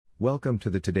Welcome to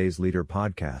the Today's Leader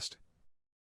podcast.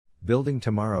 Building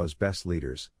tomorrow's best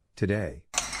leaders, today.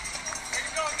 Way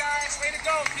to go, guys. Way to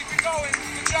go. Keep it going.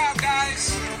 Good job,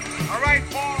 guys. All right,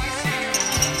 Paul. I see you.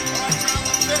 All right, John.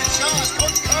 Let's finish. Show us.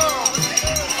 Coach Cole. Let's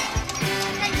go.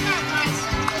 Great job, guys.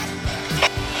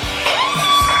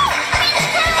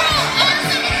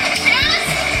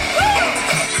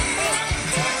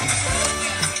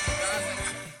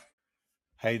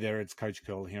 Hey there, it's Coach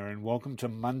Cole here, and welcome to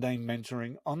Monday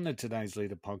Mentoring on the Today's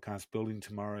Leader podcast, building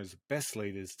tomorrow's best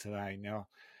leaders today. Now,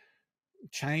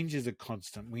 change is a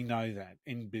constant. We know that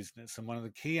in business, and one of the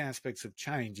key aspects of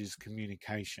change is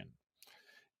communication.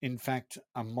 In fact,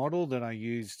 a model that I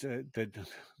used that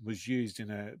was used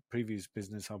in a previous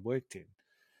business I worked in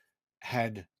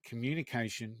had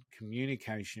communication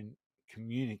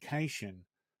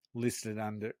listed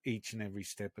under each and every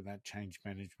step of that change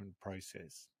management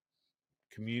process.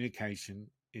 Communication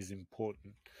is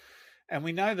important. And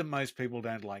we know that most people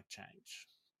don't like change.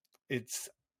 It's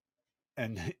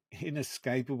an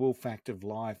inescapable fact of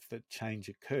life that change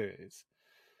occurs.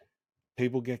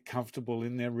 People get comfortable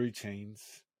in their routines.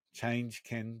 Change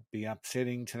can be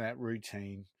upsetting to that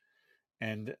routine.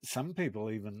 And some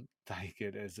people even take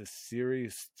it as a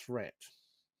serious threat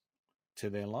to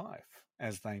their life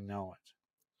as they know it.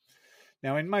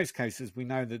 Now, in most cases, we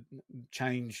know that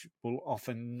change will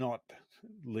often not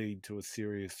lead to a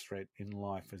serious threat in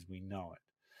life as we know it.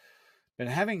 But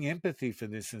having empathy for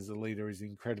this as a leader is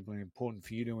incredibly important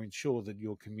for you to ensure that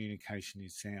your communication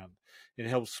is sound. It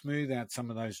helps smooth out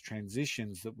some of those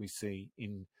transitions that we see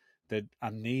that are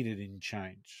needed in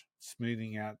change,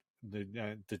 smoothing out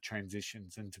the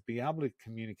transitions, and to be able to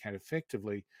communicate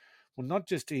effectively will not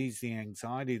just ease the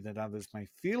anxiety that others may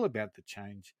feel about the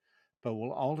change, but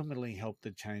will ultimately help the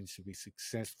change to be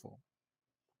successful.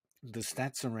 The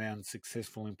stats around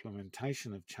successful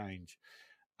implementation of change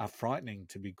are frightening,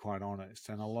 to be quite honest.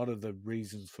 And a lot of the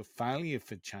reasons for failure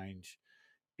for change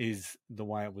is the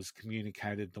way it was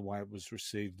communicated, the way it was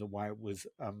received, the way it was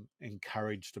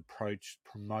encouraged, approached,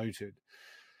 promoted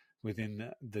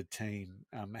within the team.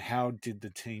 How did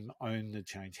the team own the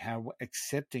change? How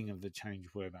accepting of the change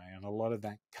were they? And a lot of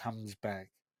that comes back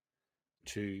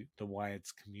to the way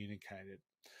it's communicated.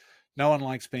 No one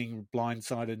likes being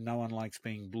blindsided. No one likes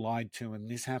being lied to. And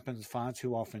this happens far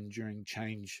too often during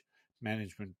change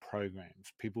management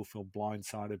programs. People feel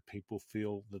blindsided. People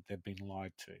feel that they've been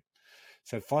lied to.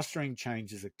 So fostering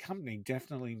change as a company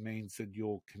definitely means that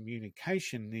your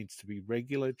communication needs to be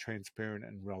regular, transparent,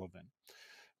 and relevant.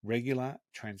 Regular,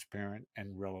 transparent,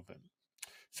 and relevant.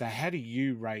 So how do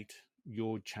you rate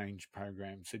your change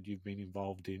programs that you've been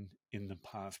involved in the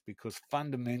past? Because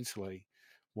fundamentally,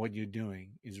 what you're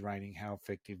doing is rating how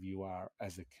effective you are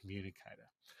as a communicator.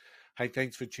 Hey,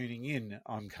 thanks for tuning in.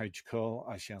 I'm Coach Cole.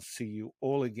 I shall see you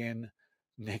all again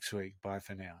next week. Bye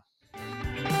for now.